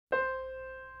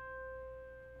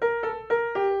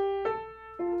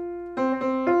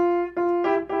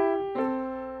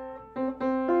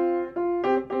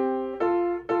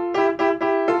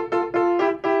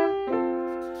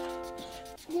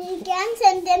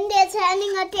den der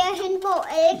terninger derhen, hvor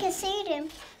alle kan se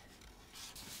dem.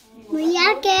 Må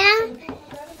jeg gerne?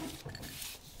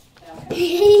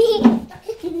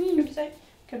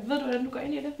 Ved du, hvordan du går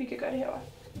ind i det? Vi kan gøre det herovre.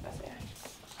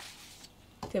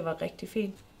 Det var rigtig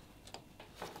fint.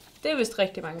 Det er vist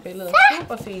rigtig mange billeder.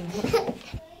 Super fint.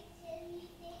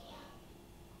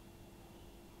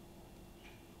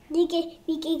 Vi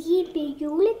kan give dem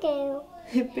julegave.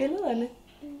 Billederne.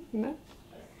 Ja.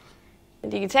 Den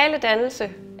digitale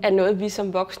dannelse er noget, vi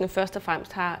som voksne først og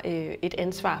fremmest har et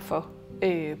ansvar for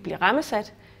bliver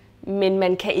rammesat. Men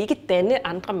man kan ikke danne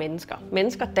andre mennesker.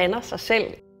 Mennesker danner sig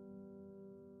selv.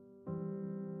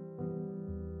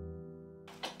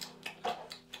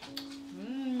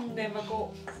 Den var god.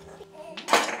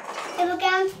 Jeg vil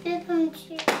gerne spille på min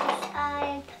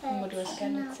iPad. Må du også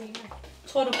gerne lidt senere.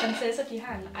 Tror du, prinsesser de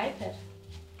har en iPad?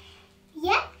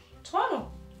 Ja. Tror du?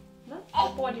 Nå,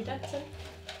 hvad bruger de den til?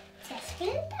 Til at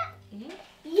spille der?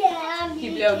 Ja.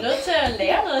 De bliver jo nødt til at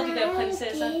lære noget, de der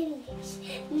prinsesser.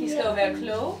 De skal jo være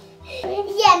kloge.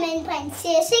 Jamen,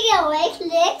 prinsesse kan jo ikke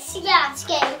lektier,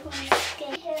 skal jeg huske.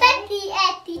 Fordi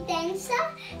at de danser,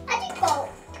 og de går,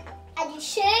 og de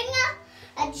synger,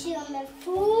 og de synger med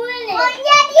fugle. Og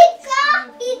ja, de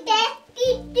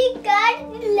gør,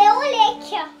 de laver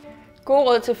lektier. Gode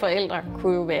råd til forældre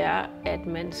kunne jo være, at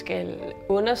man skal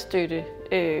understøtte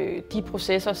de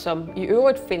processer, som i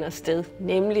øvrigt finder sted.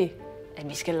 Nemlig, at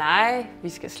vi skal lege, vi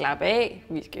skal slappe af,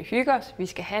 vi skal hygge os, vi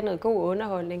skal have noget god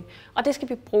underholdning. Og det skal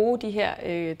vi bruge de her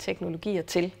teknologier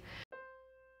til.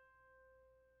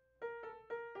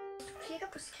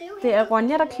 Det er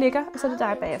Ronja, der klikker, og så er det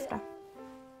dig bagefter.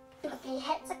 Du kan blive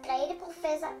Hans og Grete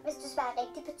professor, hvis du svarer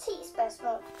rigtigt på 10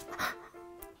 spørgsmål.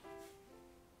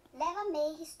 Hvad var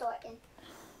med i historien?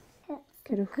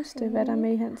 Kan du huske det, hvad der er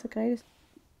med i Hans og Grete?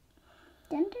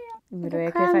 Den der. Ved du,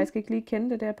 jeg kan faktisk ikke lige kende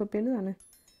det der på billederne.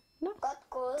 Nå. Godt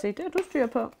gået. Se, det har du styr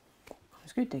på. Nu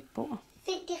skal vi dække bord.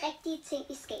 Find de rigtige ting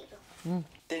i skabet.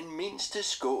 Den mindste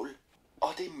skål og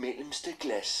det mellemste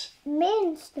glas.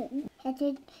 Mindste? Er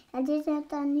det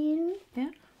der er nede? Ja.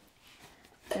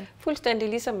 Fuldstændig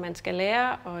ligesom man skal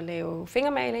lære at lave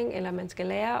fingermaling, eller man skal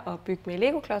lære at bygge med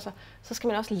legoklodser, så skal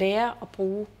man også lære at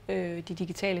bruge de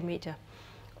digitale medier.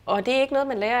 Og det er ikke noget,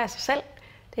 man lærer af sig selv.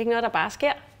 Det er ikke noget, der bare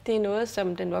sker. Det er noget,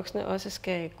 som den voksne også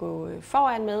skal gå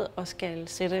foran med og skal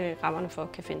sætte rammerne for,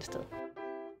 kan finde sted.